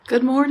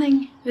Good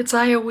morning, it's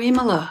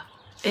Ayawimala,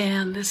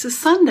 and this is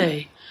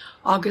Sunday,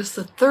 August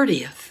the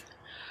 30th.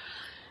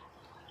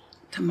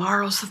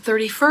 Tomorrow's the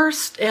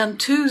 31st, and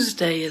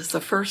Tuesday is the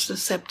 1st of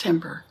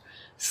September.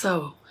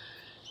 So,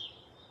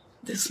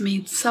 this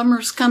means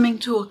summer's coming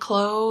to a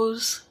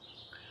close.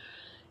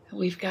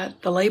 We've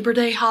got the Labor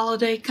Day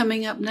holiday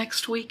coming up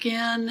next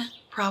weekend,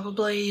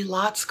 probably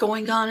lots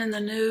going on in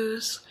the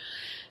news.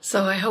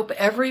 So I hope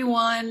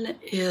everyone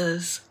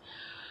has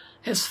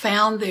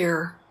found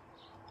their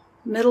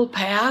middle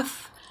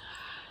path,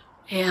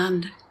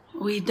 and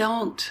we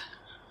don't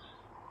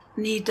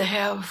need to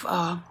have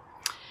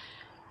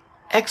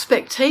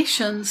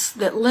expectations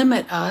that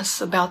limit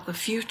us about the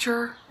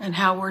future and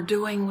how we're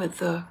doing with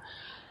the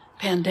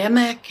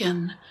pandemic.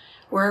 And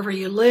wherever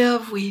you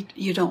live, we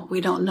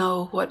don't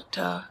know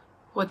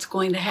what's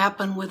going to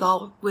happen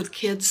with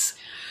kids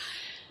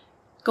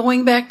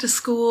going back to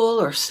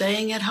school or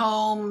staying at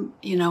home.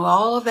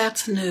 All of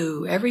that's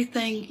new.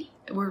 Everything.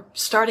 We're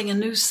starting a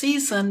new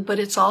season, but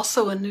it's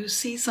also a new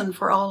season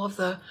for all of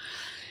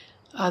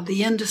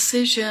the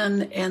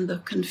indecision and the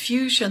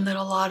confusion that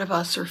a lot of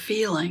us are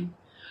feeling.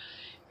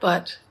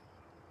 But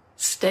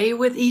stay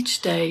with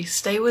each day,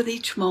 stay with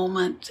each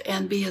moment,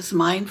 and be as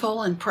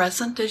mindful and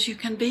present as you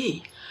can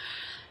be.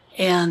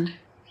 And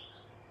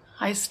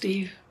hi,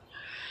 Steve.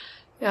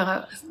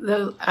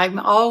 I'm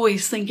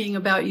always thinking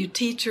about you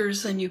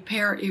teachers and you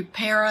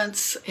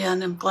parents,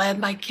 and I'm glad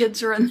my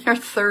kids are in their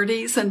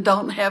 30s and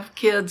don't have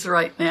kids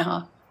right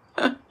now.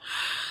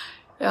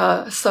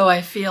 So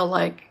I feel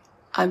like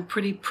I'm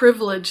pretty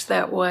privileged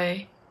that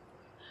way.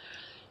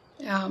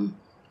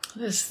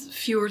 There's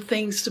fewer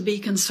things to be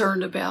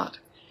concerned about.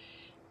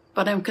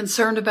 But I'm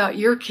concerned about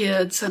your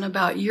kids and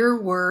about your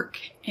work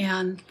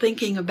and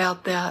thinking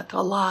about that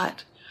a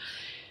lot.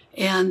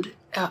 And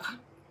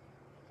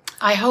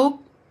I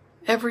hope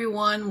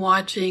everyone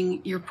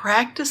watching, you're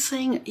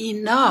practicing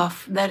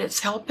enough that it's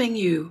helping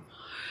you,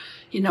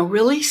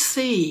 really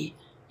see.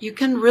 You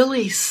can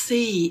really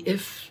see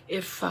if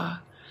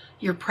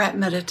your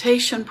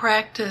meditation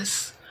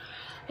practice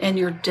and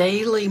your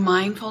daily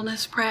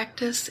mindfulness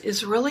practice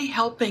is really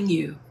helping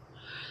you.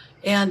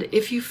 And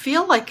if you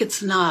feel like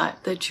it's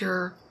not, that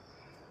your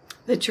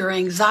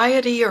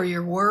anxiety or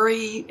your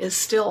worry is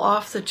still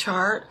off the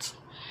charts,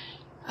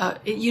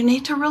 you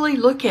need to really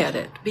look at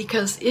it,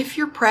 because if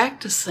you're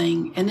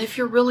practicing and if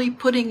you're really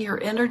putting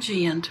your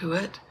energy into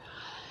it,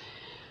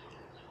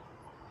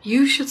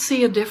 you should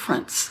see a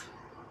difference.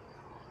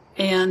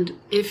 And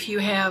if you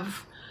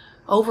have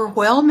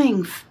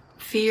overwhelming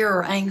fear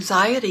or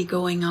anxiety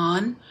going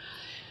on,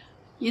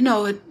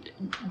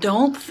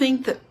 don't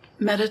think that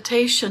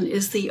meditation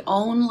is the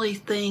only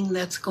thing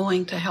that's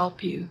going to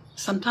help you.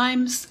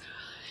 Sometimes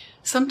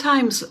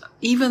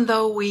even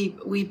though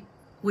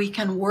we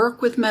can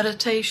work with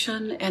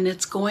meditation and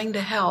it's going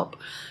to help,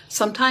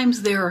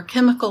 sometimes there are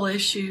chemical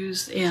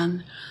issues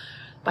and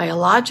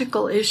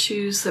biological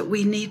issues that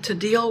we need to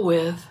deal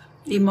with,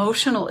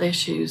 emotional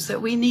issues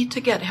that we need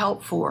to get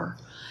help for.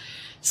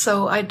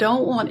 So I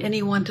don't want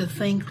anyone to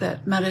think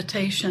that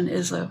meditation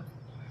is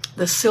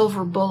the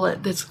silver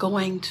bullet that's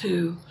going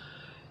to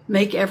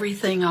make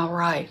everything all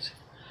right.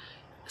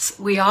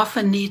 We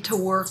often need to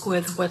work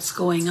with what's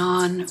going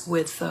on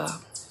with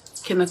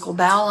chemical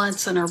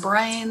balance in our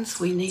brains.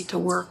 We need to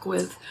work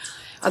with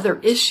other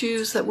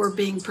issues that we're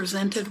being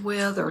presented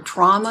with or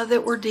trauma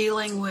that we're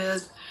dealing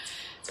with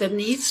that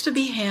needs to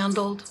be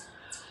handled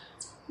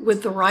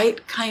with the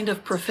right kind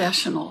of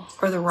professional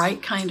or the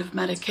right kind of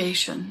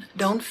medication.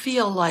 Don't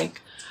feel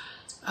like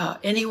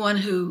anyone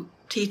who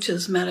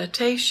teaches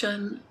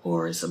meditation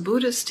or is a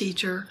Buddhist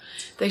teacher,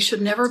 they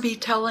should never be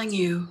telling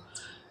you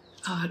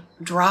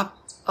drop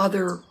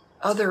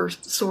other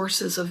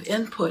sources of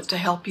input to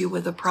help you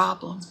with a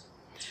problem.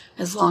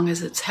 As long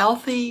as it's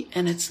healthy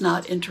and it's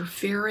not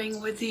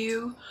interfering with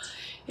you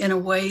in a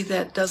way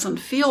that doesn't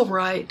feel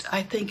right,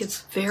 I think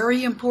it's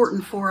very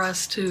important for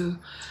us to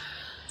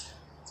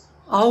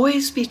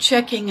always be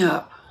checking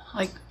up.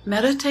 Like,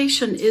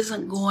 meditation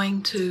isn't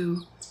going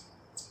to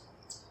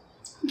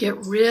get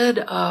rid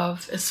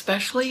of,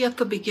 especially at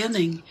the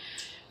beginning,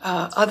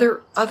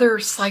 other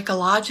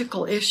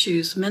psychological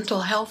issues,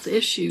 mental health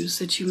issues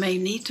that you may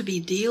need to be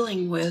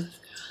dealing with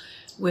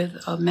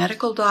a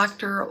medical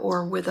doctor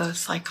or with a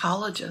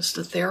psychologist,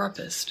 a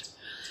therapist.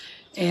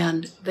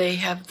 And they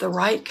have the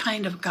right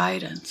kind of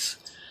guidance.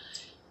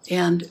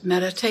 And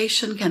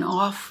meditation can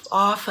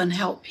often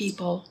help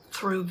people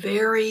through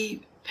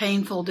very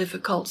painful,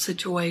 difficult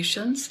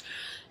situations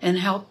and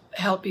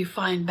help you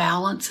find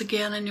balance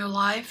again in your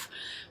life.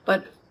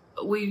 But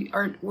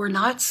we're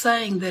not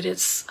saying that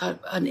it's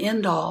an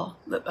end all,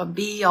 a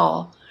be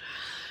all.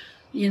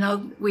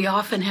 We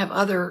often have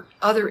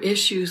other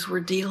issues we're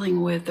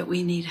dealing with that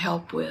we need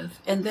help with,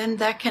 and then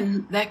that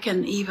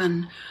can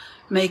even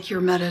make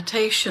your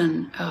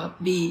meditation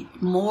be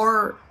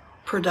more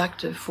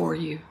productive for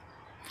you.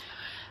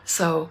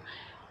 So,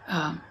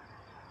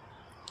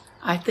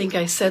 I think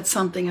I said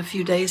something a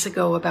few days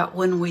ago about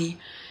when we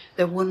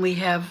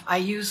have,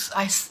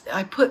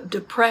 I put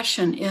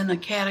depression in a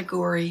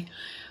category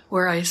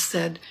where I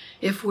said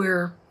if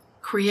we're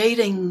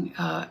creating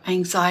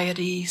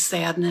anxiety,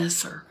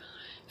 sadness, or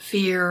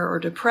fear or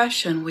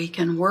depression, we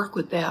can work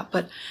with that.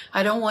 But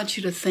I don't want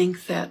you to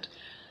think that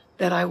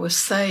I was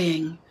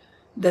saying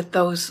that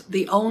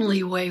the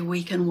only way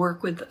we can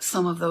work with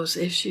some of those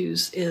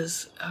issues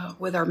is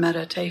with our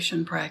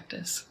meditation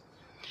practice.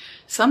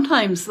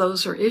 Sometimes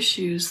those are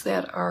issues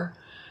that are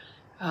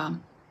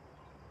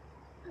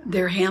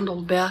they're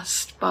handled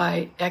best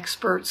by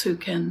experts who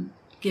can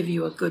give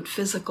you a good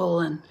physical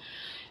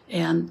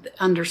and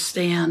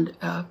understand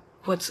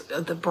what's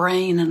the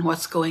brain and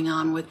what's going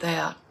on with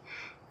that.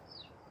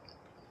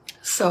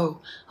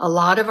 So a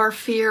lot of our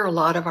fear, a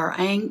lot of our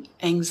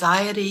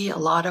anxiety, a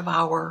lot of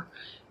our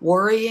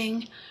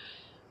worrying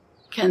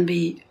can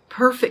be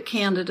perfect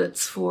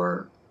candidates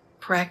for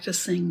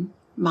practicing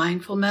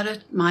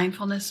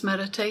mindfulness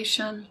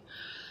meditation,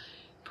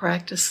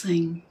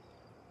 practicing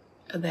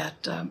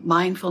that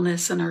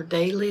mindfulness in our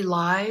daily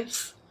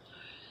lives.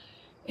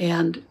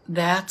 And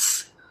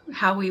that's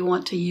how we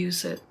want to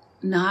use it,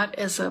 not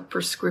as a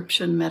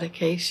prescription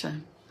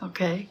medication,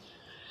 okay?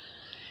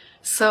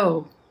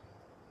 So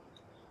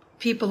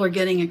people are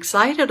getting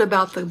excited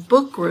about the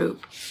book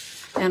group,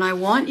 and I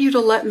want you to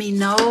let me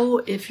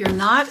know if you're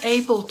not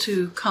able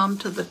to come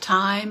to the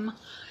time.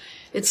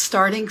 It's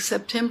starting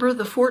September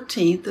the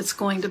 14th. It's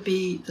going to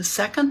be the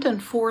second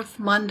and fourth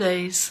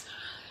Mondays,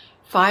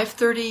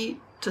 5:30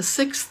 to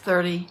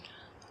 6:30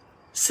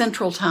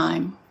 Central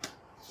Time.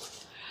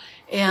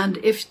 And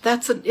if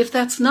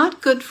that's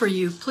not good for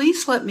you,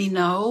 please let me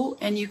know,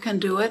 and you can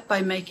do it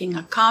by making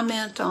a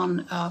comment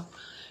on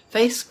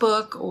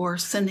Facebook or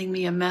sending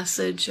me a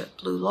message at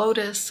Blue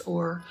Lotus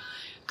or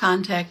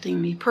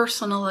contacting me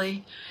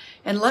personally,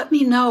 and let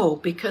me know,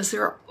 because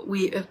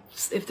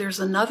if there's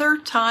another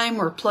time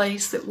or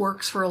place that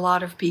works for a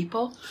lot of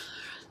people,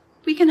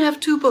 we can have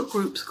 2 book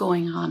groups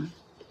going on.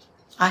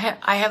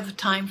 I have the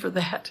time for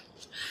that.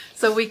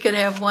 So we could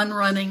have one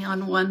running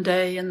on one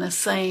day and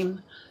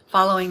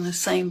following the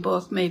same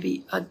book,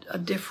 maybe a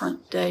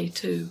different day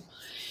too.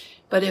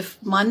 But if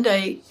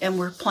Monday, and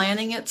we're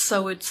planning it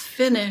so it's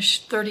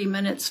finished 30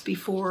 minutes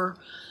before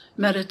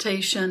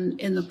meditation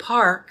in the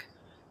park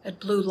at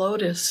Blue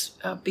Lotus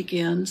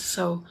begins.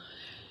 So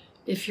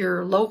if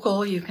you're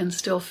local, you can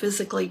still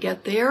physically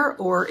get there,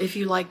 or if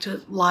you like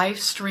to live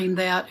stream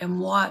that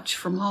and watch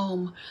from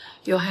home,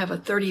 you'll have a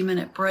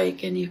 30-minute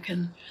break and you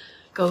can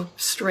go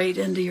straight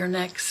into your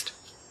next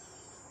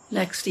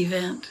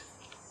event.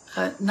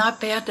 Not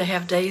bad to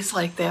have days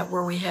like that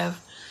where we have,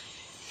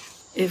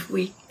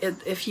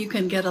 if you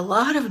can get a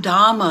lot of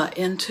Dhamma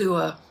into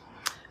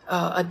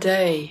a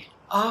day,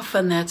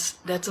 often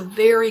that's a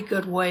very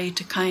good way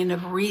to kind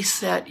of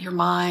reset your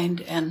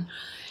mind and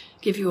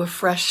give you a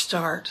fresh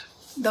start.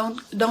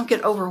 Don't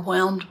get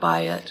overwhelmed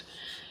by it,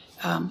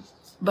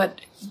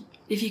 but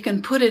if you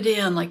can put it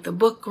in, like the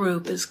book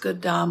group is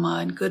good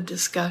Dhamma and good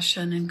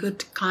discussion and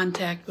good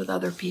contact with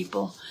other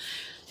people,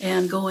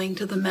 and going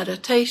to the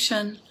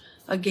meditation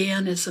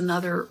again is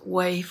another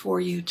way for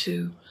you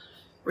to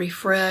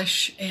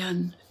refresh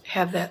and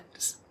have that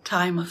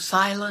time of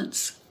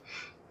silence.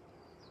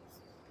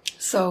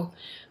 So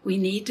we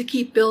need to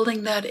keep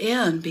building that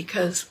in,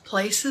 because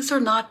places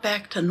are not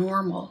back to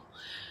normal.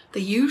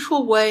 The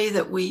usual ways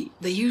that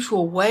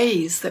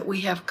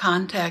we have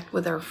contact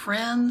with our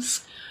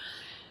friends,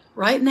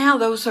 right now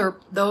most of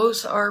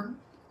those are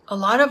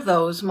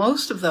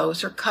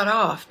cut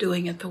off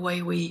doing it the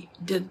way we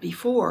did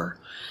before.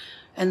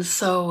 And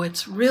so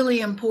it's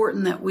really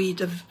important that we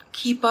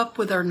keep up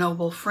with our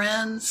noble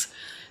friends,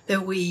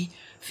 that we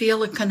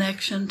feel a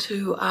connection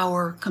to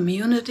our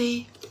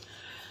community.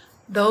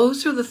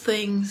 Those are the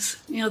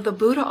things, the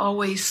Buddha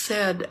always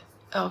said,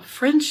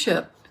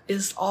 friendship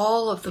is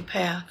all of the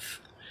path.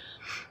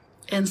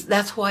 And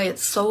that's why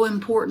it's so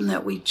important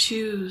that we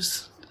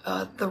choose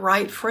the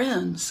right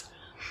friends,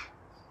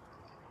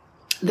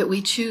 that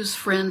we choose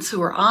friends who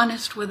are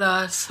honest with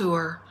us,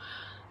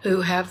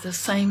 who have the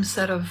same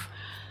set of,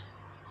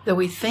 that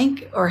we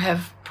think, or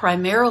have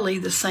primarily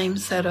the same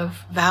set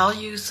of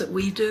values that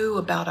we do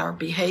about our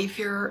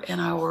behavior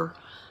and our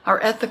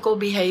ethical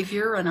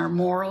behavior and our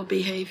moral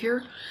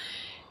behavior.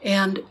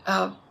 And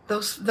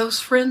those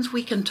friends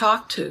we can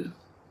talk to,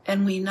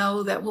 and we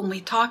know that when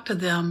we talk to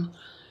them,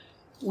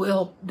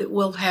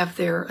 we'll have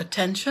their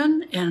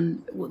attention,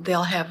 and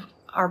they'll have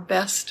our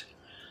best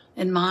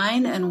in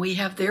mind, and we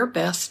have their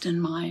best in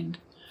mind.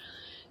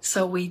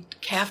 So we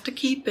have to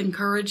keep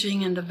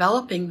encouraging and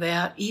developing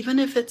that, even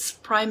if it's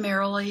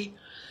primarily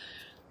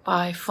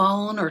by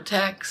phone or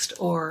text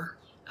or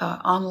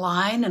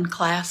online in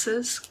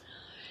classes.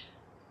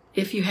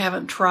 If you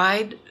haven't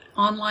tried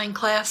online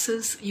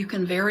classes, you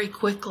can very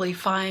quickly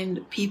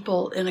find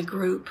people in a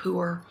group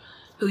who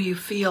you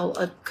feel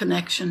a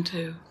connection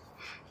to.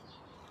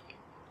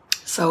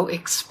 So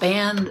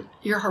expand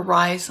your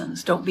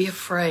horizons. Don't be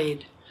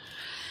afraid.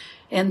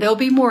 And there'll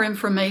be more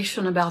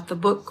information about the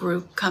book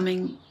group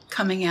coming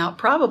out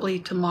probably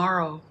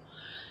tomorrow.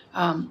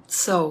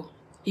 So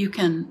you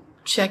can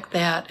check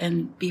that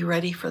and be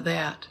ready for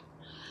that.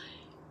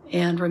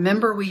 And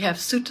remember, we have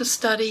Sutta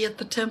study at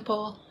the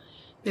temple.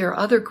 There are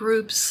other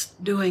groups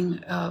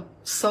doing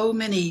so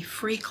many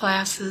free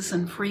classes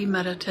and free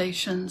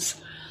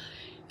meditations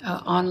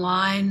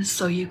online,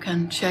 so you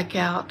can check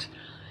out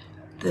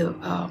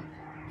the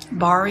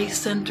Bari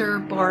Center,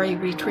 Bari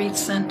Retreat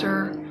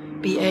Center,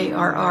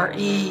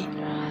 BARRE.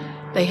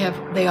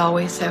 They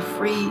always have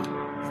free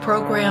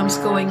programs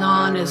going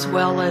on, as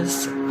well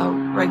as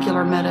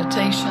regular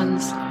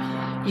meditations.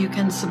 You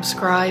can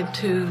subscribe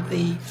to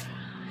the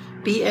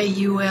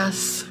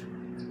BAUS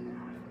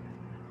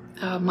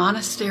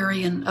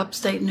monastery in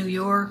upstate New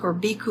York, or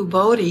Bhikkhu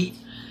Bodhi,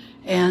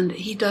 and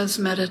he does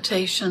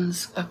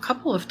meditations a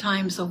couple of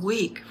times a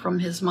week from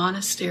his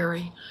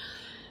monastery,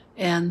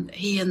 and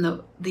he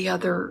and the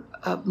other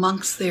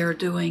monks there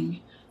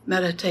doing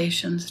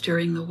meditations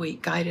during the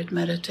week, guided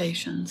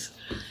meditations.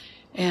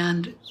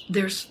 And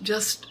there's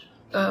just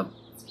an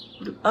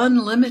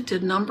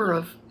unlimited number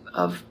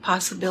of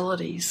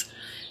possibilities.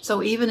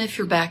 So even if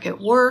you're back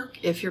at work,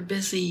 if you're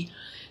busy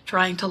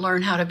trying to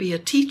learn how to be a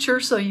teacher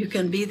so you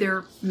can be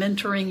there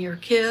mentoring your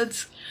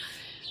kids,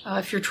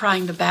 if you're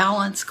trying to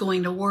balance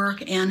going to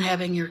work and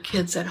having your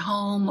kids at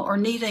home, or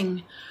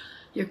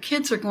your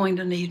kids are going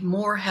to need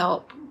more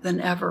help than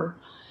ever,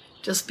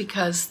 just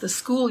because the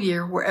school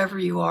year, wherever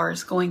you are,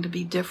 is going to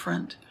be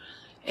different,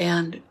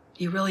 and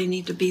you really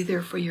need to be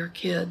there for your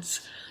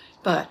kids.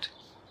 But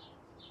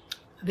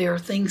there are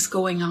things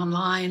going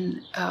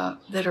online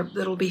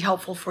that'll be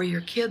helpful for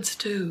your kids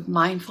too.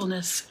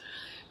 Mindfulness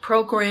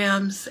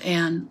programs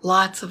and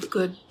lots of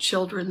good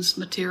children's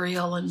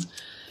material and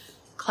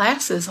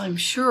classes, I'm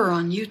sure,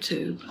 on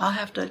YouTube. I'll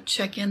have to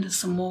check into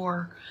some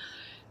more.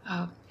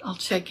 I'll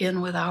check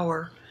in with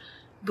our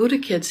Buddha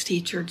Kids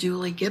teacher,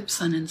 Julie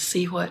Gibson, and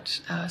see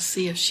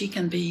if she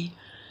can be,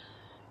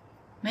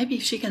 maybe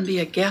she can be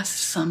a guest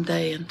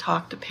someday and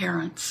talk to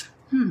parents.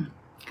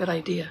 Good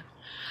idea.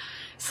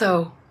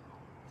 So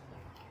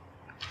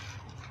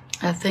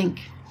I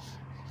think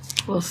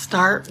we'll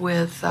start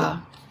with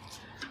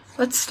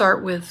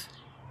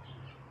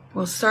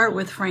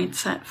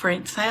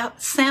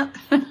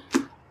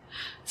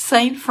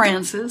Saint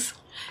Francis,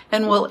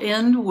 and we'll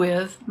end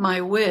with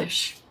my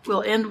wish.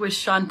 We'll end with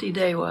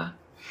Shantideva.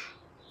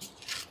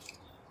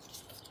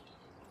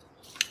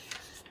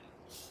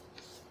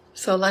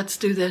 So let's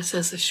do this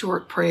as a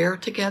short prayer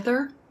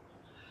together,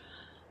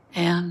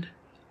 and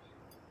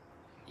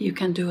you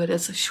can do it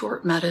as a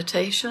short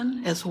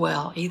meditation as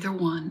well, either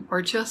one,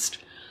 or just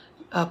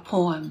a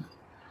poem,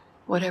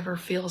 whatever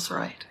feels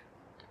right.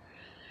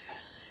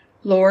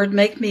 Lord,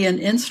 make me an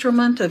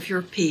instrument of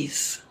your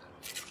peace.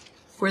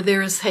 Where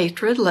there is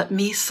hatred, let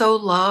me sow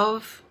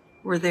love.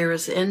 Where there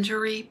is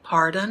injury,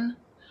 pardon.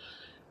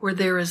 Where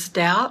there is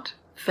doubt,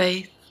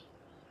 faith.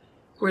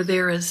 Where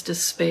there is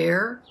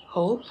despair,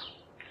 hope.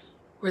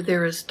 Where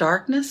there is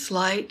darkness,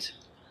 light.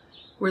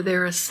 Where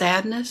there is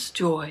sadness,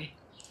 joy.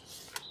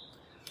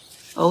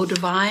 O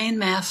Divine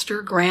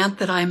Master, grant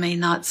that I may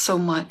not so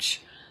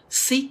much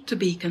seek to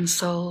be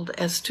consoled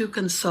as to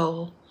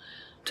console,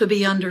 to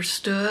be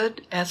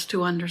understood as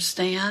to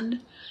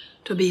understand,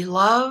 to be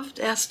loved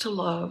as to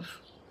love.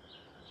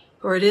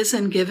 For it is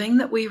in giving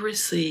that we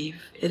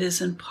receive, it is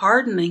in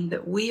pardoning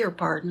that we are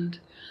pardoned,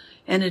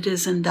 and it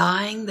is in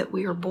dying that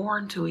we are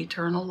born to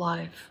eternal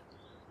life.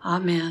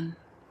 Amen.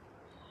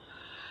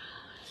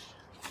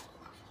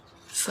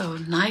 So,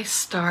 nice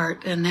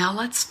start. And now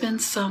let's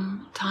spend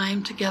some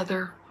time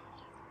together.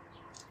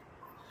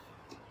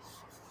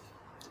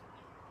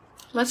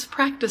 Let's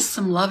practice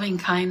some loving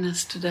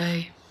kindness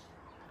today.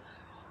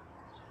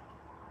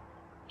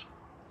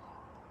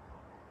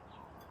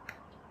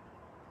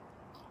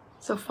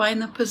 So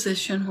find the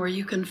position where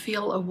you can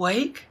feel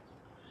awake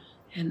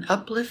and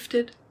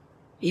uplifted,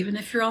 even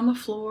if you're on the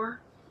floor,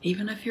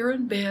 even if you're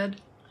in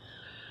bed.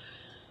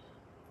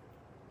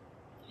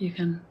 You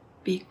can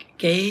be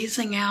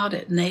gazing out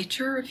at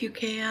nature if you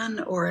can,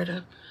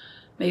 or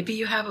maybe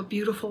you have a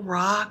beautiful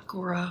rock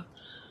or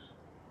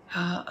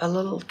a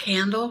little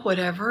candle,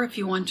 whatever, if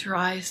you want your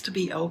eyes to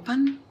be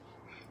open,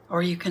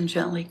 or you can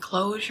gently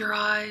close your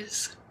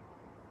eyes.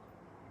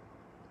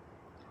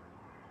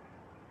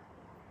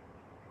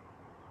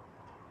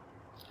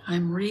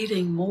 I'm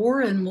reading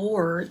more and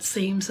more, it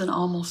seems, in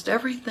almost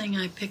everything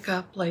I pick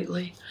up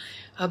lately,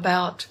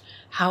 about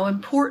how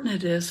important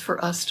it is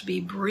for us to be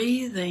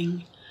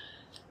breathing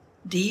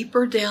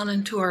deeper down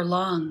into our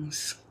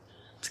lungs.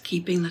 It's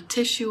keeping the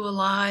tissue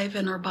alive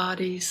in our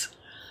bodies.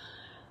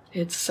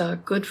 It's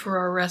good for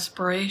our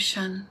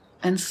respiration.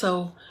 And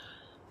so,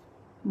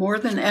 more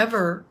than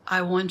ever,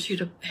 I want you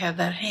to have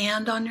that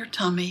hand on your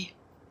tummy.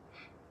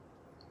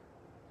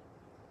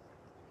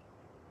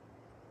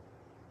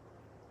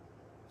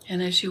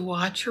 And as you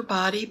watch your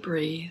body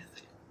breathe,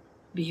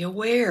 be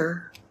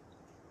aware.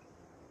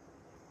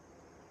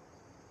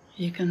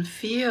 You can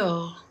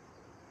feel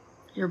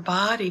your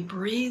body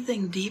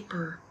breathing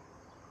deeper.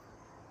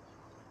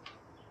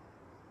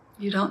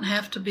 You don't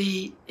have to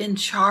be in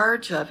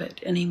charge of it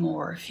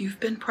anymore if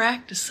you've been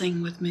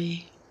practicing with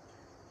me.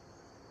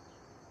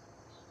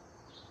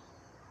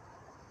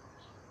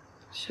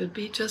 Should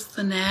be just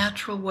the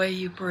natural way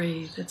you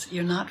breathe.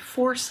 You're not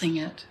forcing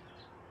it,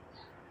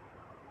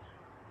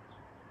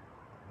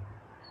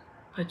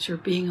 but you're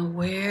being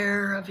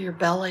aware of your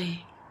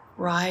belly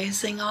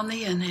rising on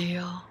the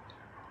inhale,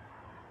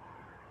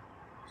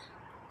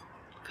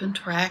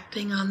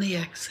 contracting on the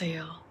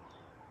exhale.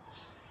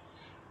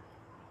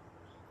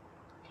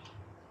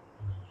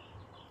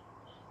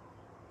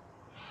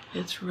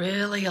 It's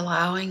really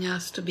allowing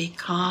us to be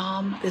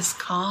calm. This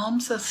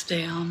calms us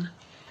down.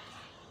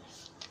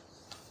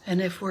 And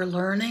if we're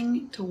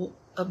learning to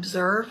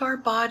observe our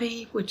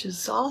body, which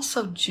is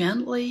also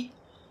gently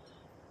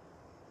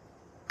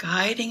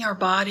guiding our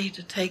body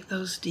to take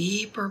those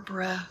deeper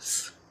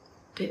breaths,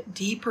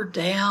 deeper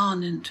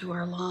down into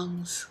our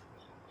lungs.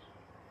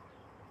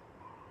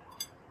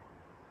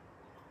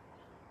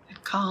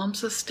 It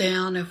calms us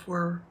down if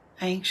we're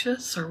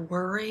anxious or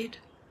worried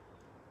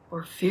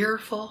or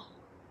fearful.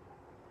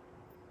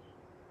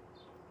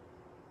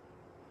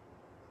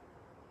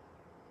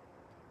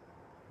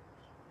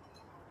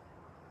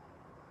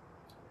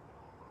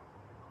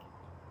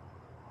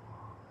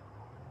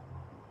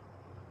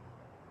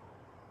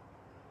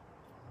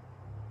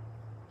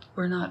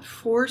 We're not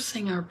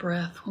forcing our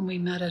breath when we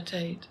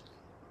meditate.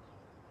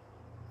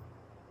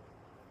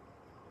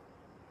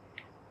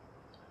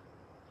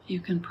 You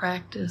can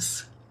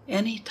practice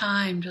any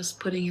time just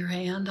putting your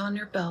hand on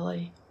your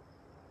belly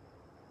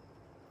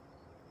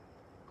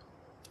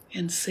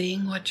and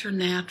seeing what your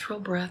natural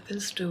breath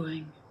is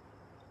doing.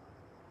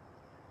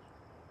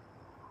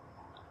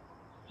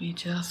 We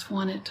just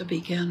want it to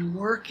begin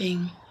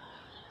working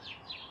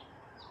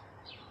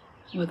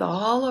with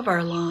all of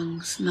our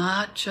lungs,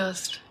 not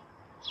just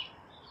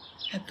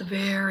at the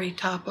very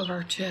top of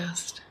our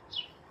chest.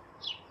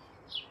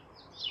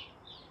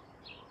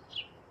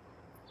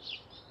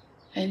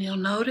 And you'll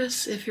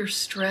notice if you're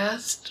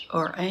stressed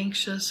or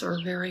anxious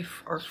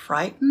or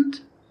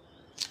frightened,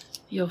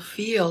 you'll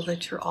feel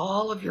that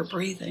all of your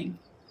breathing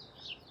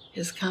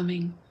is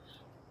coming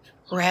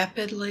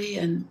rapidly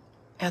and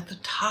at the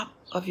top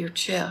of your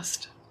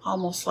chest,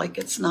 almost like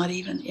it's not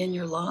even in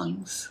your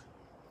lungs.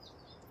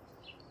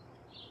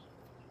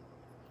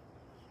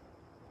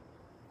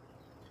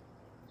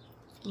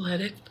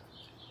 Let it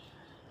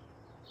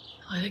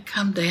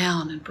come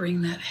down and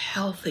bring that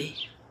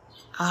healthy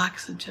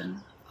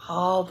oxygen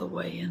all the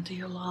way into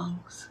your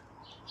lungs.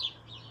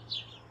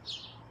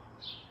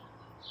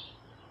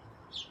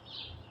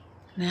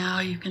 Now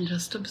you can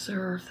just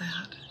observe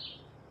that.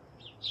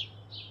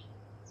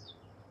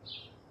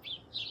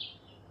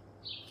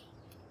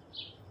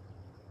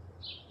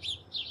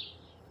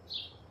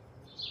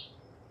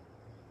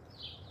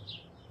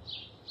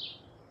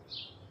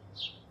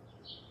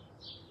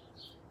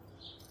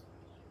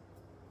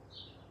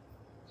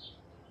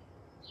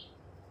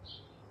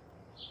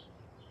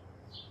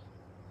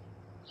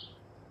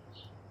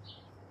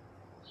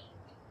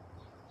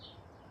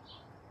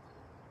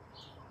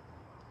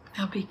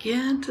 Now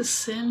begin to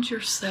send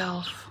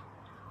yourself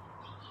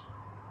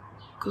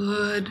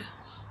good,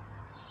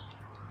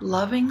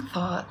 loving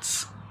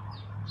thoughts,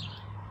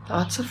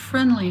 thoughts of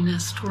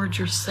friendliness towards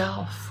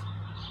yourself.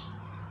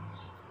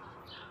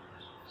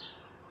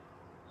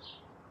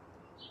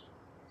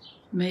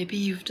 Maybe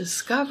you've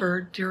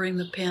discovered during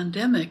the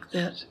pandemic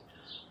that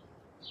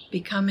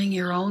becoming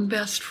your own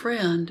best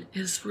friend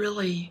is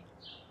really,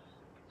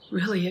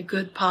 really a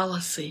good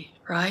policy,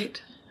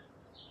 right?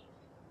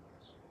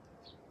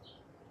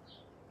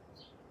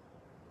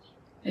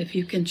 If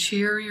you can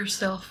cheer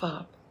yourself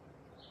up,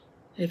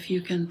 if you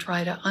can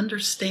try to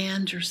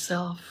understand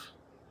yourself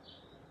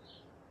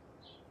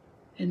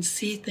and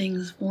see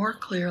things more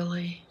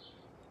clearly,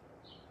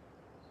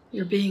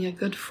 you're being a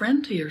good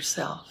friend to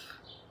yourself.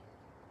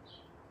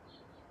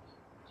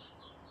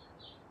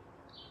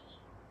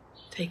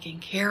 Taking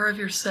care of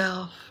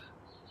yourself.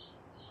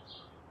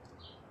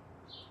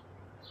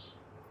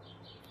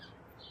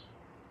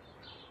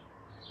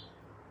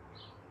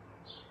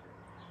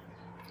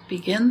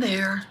 Begin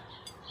there.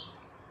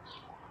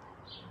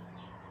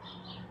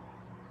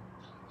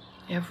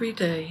 Every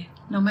day,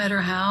 no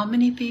matter how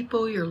many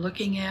people you're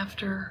looking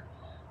after,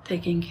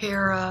 taking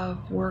care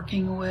of,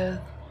 working with,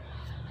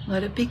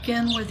 let it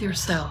begin with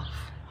yourself.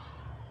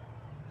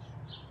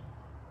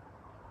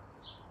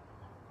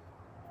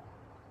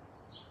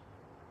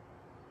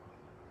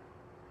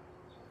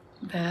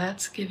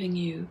 That's giving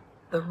you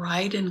the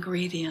right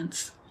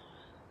ingredients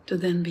to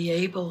then be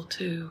able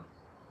to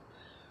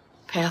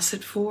pass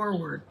it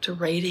forward, to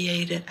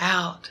radiate it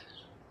out.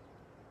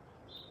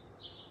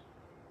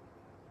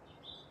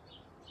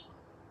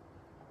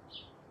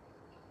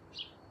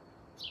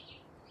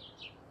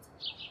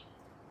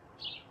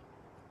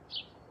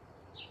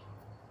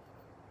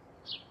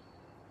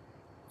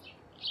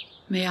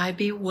 May I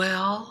be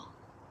well.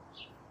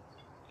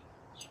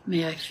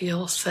 May I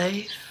feel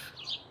safe.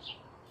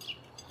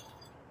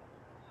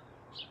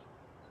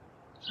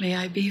 May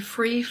I be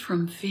free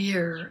from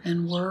fear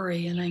and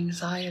worry and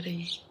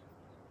anxiety.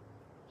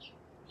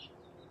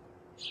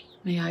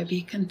 May I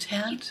be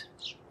content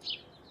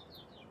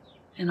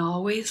and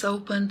always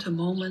open to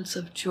moments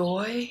of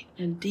joy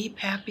and deep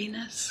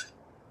happiness.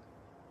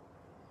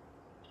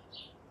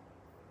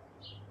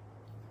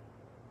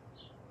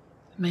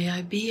 May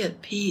I be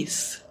at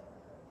peace.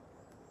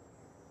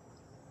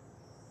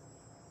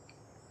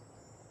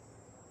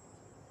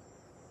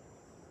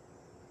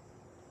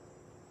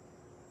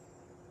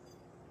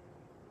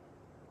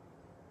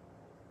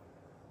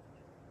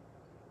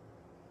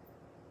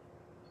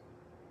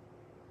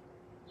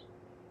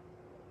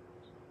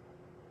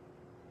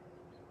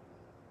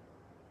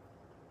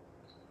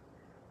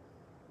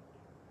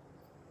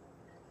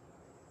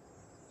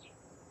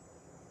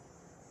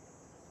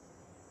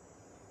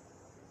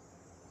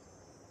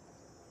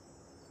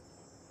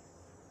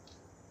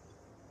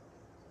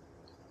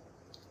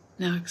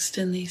 Now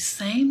extend these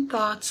same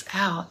thoughts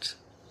out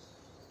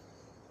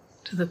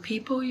to the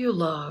people you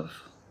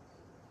love,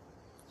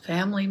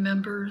 family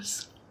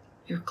members,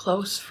 your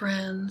close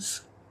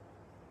friends,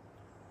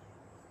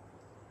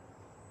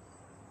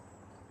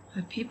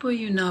 the people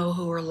you know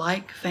who are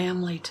like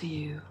family to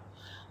you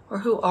or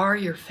who are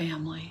your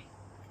family.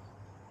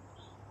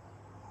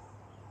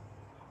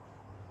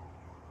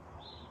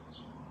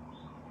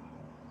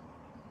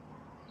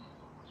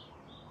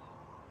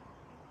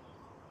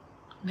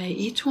 May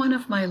each one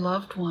of my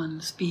loved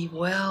ones be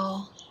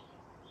well,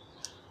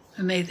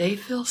 and may they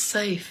feel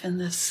safe in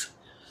this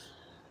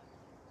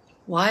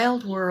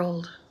wild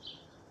world.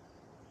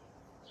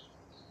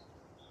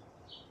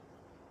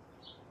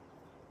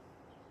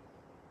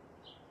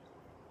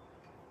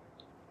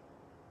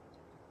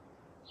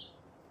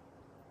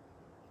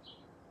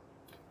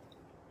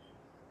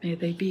 May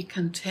they be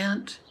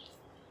content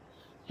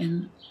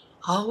and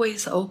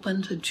always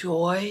open to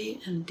joy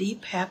and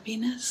deep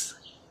happiness.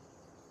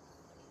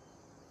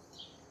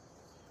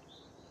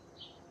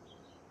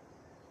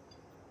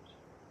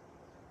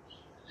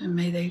 And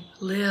may they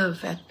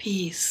live at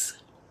peace.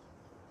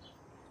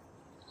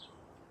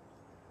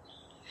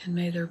 And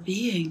may their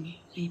being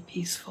be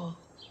peaceful.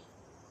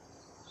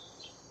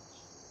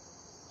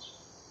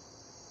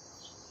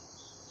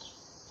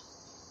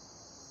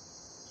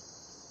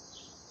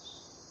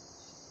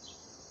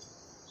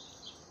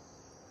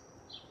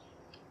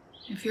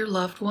 If your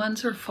loved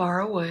ones are far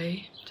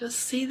away, just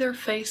see their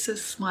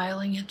faces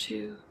smiling at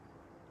you.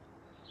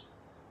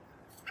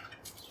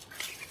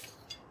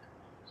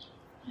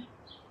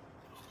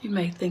 You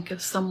may think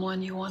of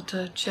someone you want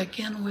to check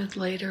in with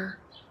later.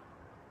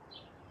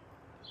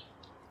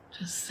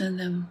 Just send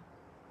them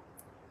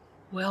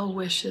well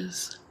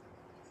wishes.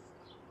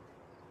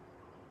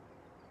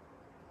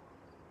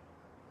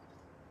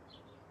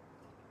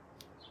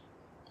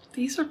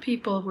 These are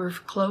people we're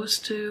close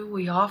to.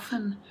 We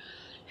often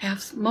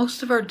have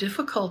most of our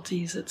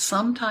difficulties at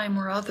some time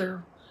or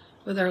other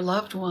with our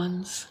loved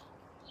ones.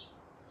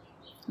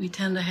 We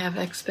tend to have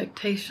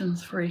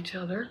expectations for each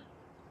other.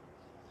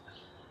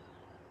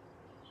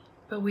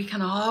 But we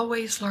can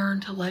always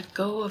learn to let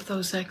go of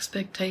those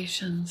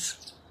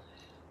expectations,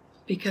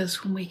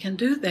 because when we can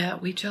do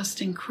that, we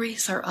just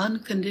increase our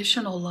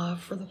unconditional love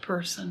for the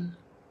person.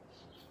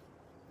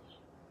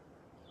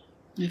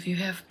 If you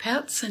have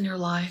pets in your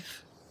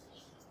life,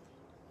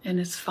 and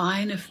it's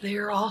fine if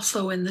they're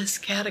also in this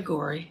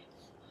category,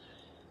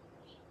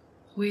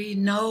 we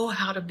know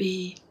how to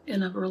be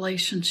in a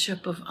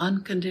relationship of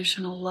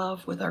unconditional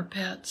love with our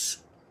pets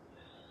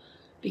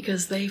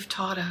because they've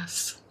taught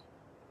us.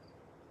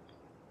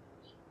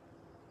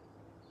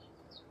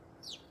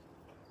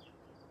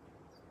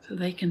 So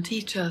they can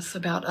teach us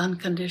about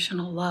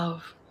unconditional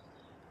love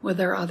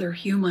with our other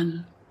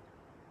human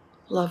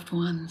loved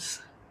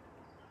ones.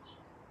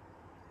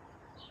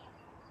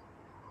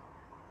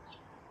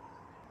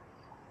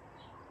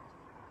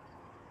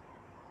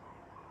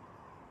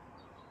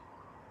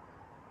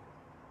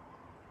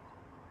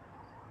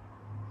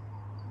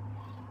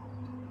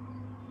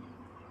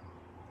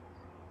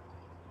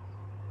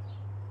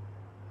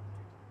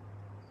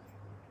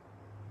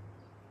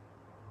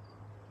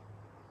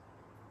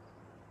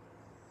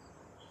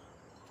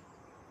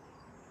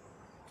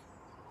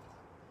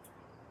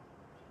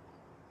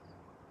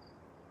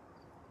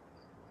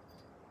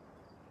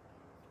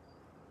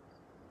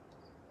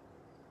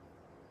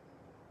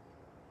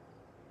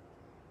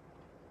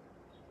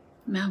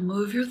 Now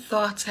move your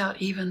thoughts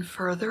out even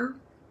further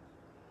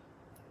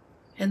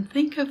and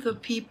think of the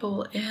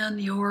people in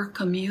your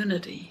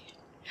community,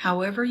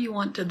 however you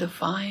want to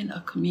define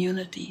a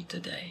community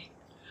today.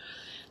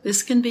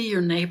 This can be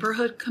your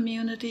neighborhood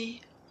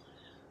community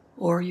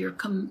or your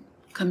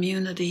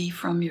community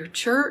from your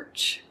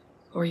church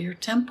or your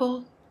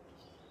temple.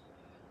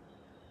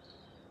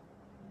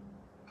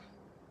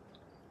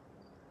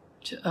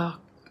 A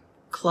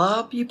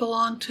club you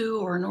belong to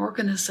or an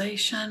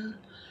organization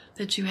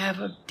that you have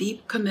a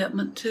deep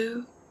commitment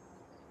to.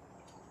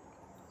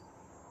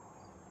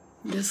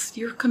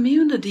 Your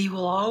community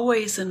will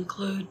always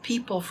include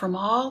people from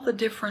all the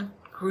different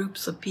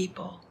groups of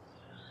people.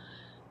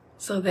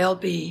 So there'll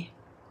be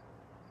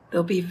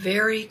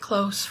very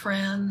close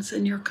friends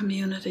in your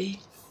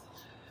community.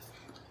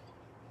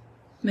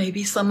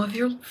 Maybe some of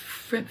your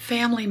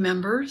family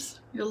members,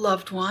 your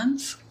loved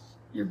ones.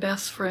 your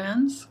best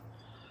friends.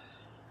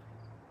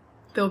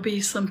 There'll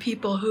be some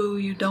people who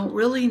you don't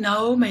really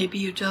know. Maybe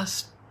you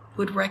just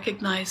would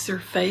recognize their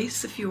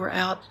face if you were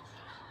out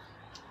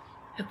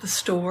at the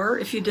store,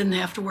 if you didn't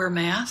have to wear a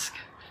mask.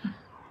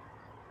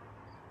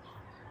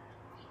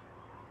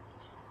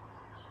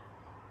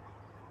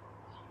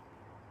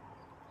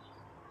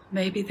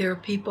 Maybe there are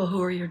people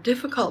who are your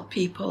difficult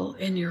people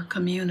in your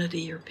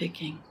community you're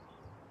picking.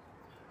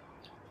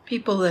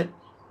 People that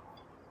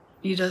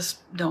you just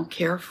don't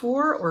care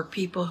for, or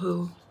people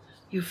who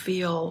you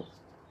feel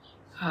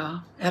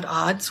at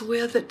odds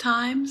with at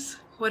times.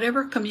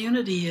 Whatever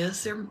community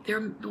is,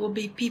 there will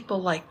be people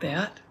like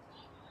that.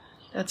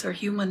 That's our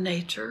human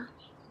nature.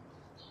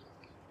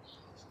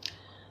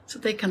 So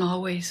they can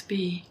always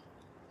be,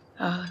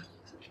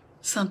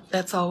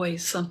 that's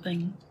always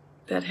something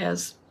that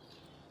has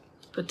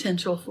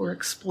potential for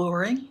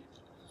exploring.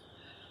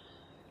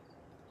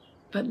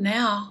 But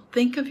now,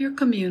 think of your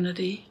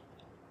community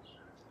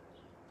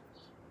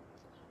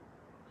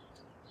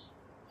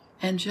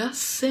and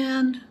just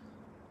send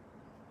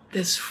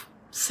this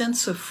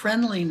sense of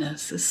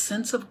friendliness, this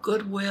sense of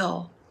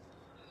goodwill,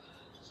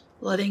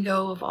 letting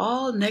go of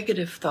all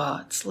negative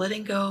thoughts,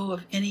 letting go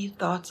of any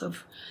thoughts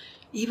of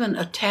even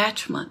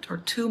attachment or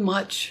too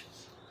much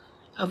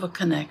of a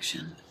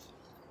connection.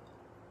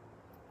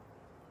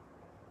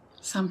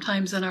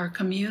 Sometimes in our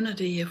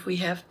community, if we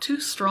have too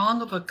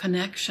strong of a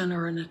connection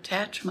or an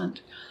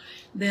attachment,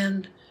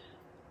 then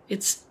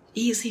it's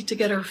easy to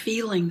get our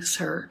feelings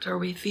hurt, or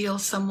we feel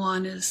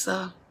someone is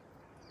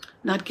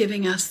not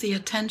giving us the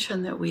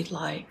attention that we'd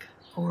like,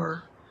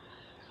 or,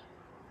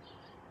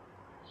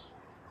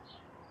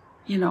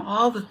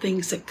 all the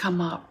things that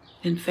come up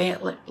in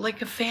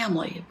like a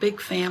family, a big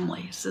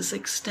family. This is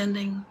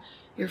extending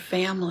your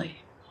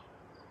family.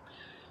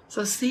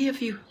 So see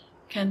if you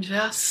can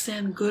just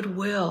send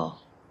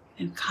goodwill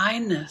and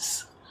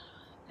kindness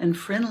and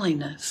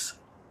friendliness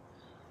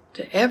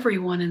to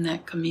everyone in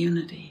that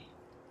community.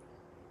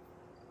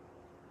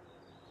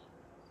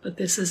 But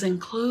this is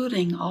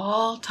including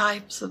all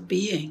types of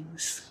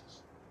beings.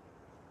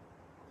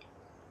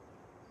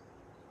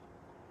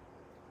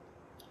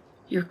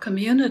 Your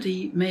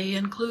community may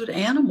include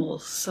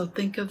animals, so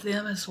think of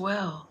them as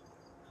well.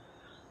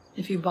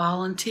 If you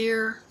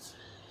volunteer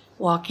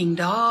walking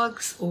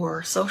dogs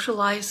or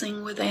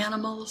socializing with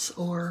animals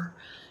or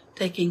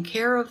taking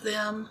care of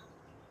them,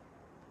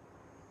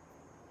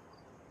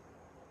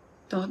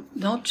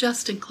 don't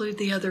just include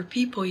the other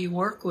people you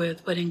work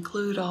with, but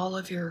include all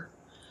of your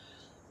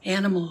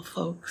animal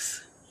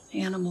folks,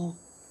 animal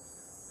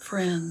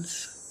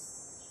friends.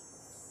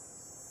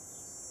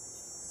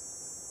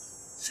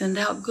 Send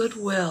out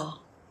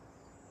goodwill.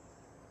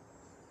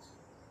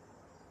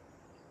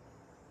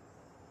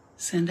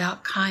 Send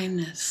out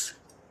kindness.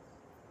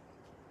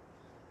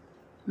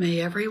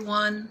 May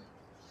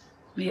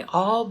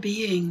all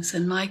beings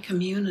in my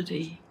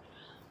community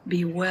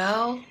be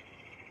well,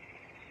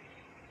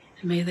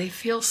 and may they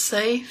feel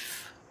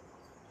safe.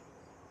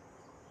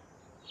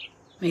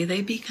 May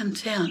they be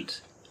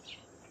content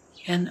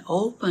and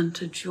open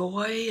to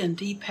joy and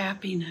deep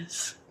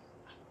happiness.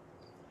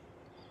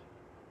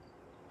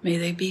 May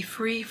they be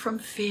free from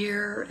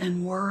fear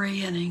and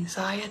worry and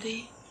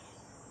anxiety.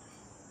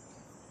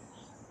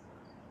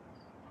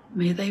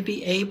 May they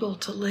be able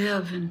to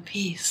live in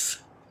peace.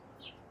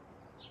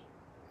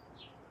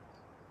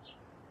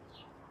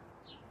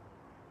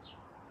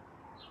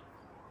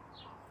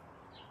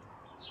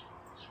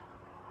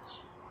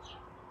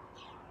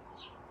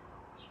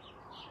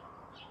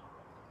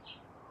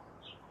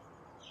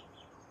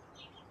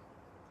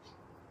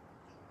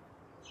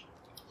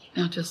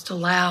 Now just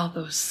allow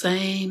those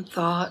same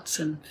thoughts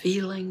and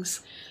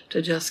feelings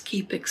to just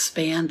keep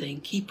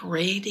expanding, keep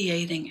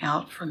radiating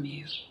out from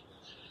you.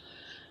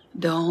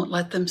 Don't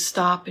let them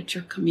stop at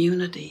your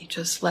community.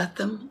 Just let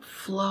them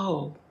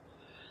flow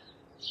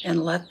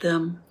and let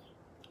them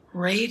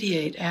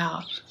radiate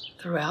out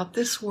throughout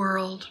this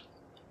world,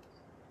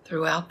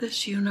 throughout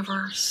this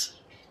universe.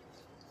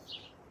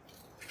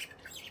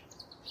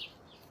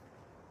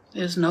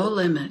 There's no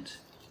limit.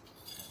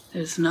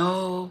 There's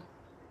no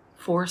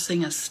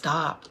forcing a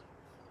stop.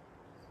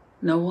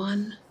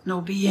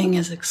 No being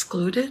is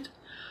excluded.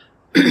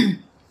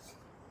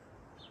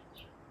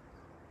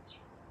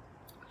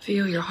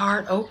 Feel your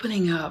heart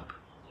opening up.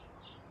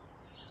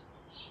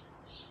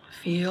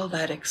 Feel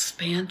that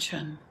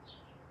expansion,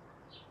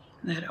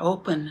 that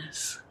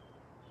openness.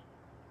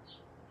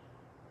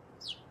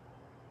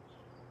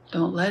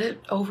 Don't let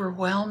it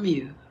overwhelm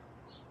you.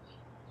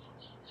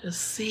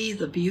 Just see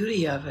the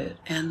beauty of it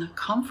and the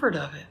comfort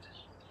of it.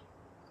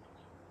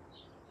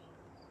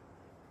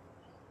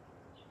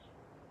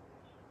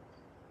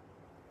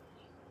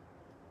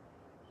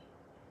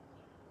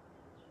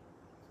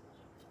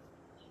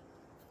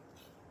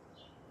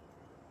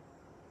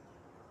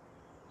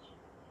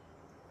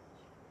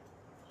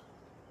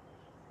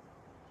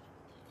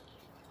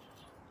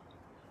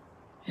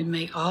 And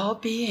may all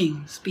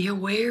beings be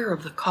aware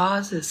of the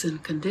causes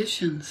and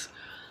conditions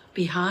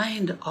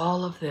behind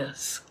all of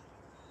this,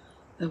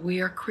 that we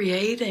are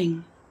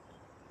creating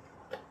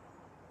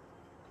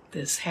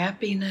this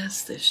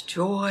happiness, this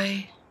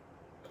joy,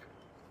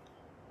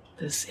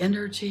 this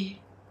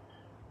energy.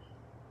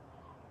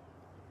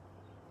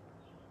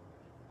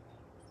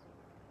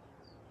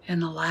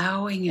 And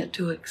allowing it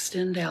to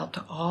extend out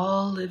to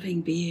all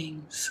living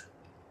beings.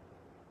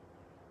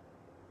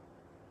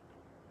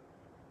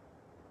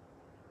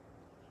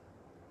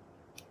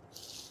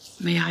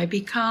 May I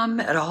become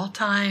at all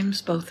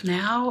times, both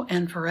now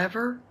and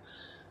forever,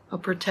 a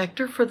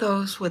protector for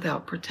those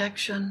without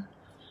protection,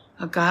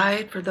 a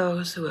guide for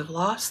those who have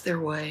lost their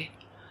way,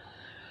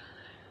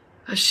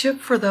 a ship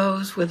for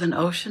those with an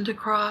ocean to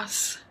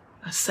cross,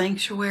 a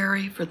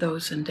sanctuary for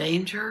those in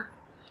danger,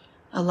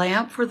 a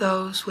lamp for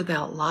those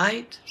without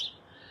light,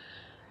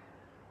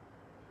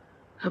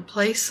 a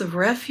place of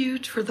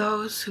refuge for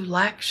those who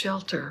lack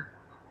shelter,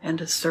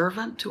 and a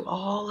servant to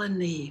all in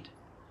need.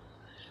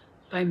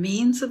 By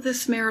means of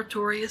this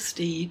meritorious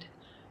deed,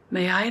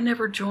 may I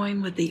never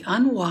join with the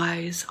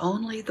unwise,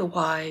 only the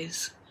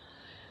wise,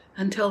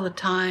 until the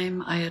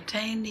time I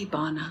attain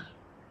Nibbana.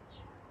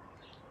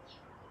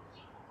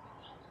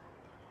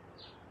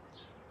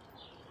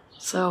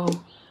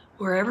 So,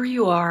 wherever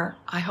you are,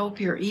 I hope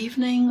your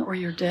evening or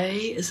your day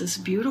is as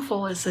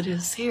beautiful as it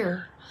is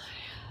here,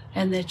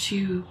 and that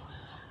you,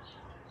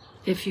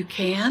 if you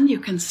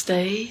can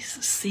stay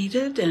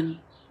seated and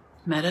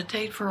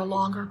meditate for a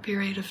longer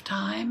period of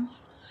time,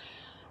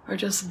 or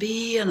just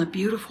be in a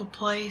beautiful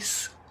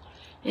place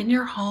in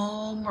your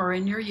home or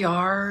in your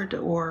yard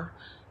or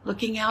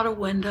looking out a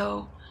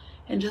window,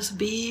 and just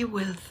be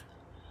with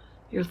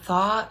your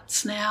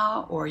thoughts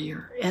now or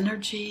your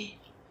energy.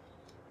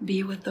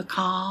 Be with the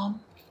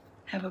calm.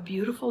 Have a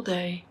beautiful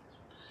day.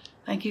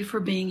 Thank you for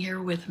being here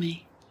with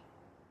me.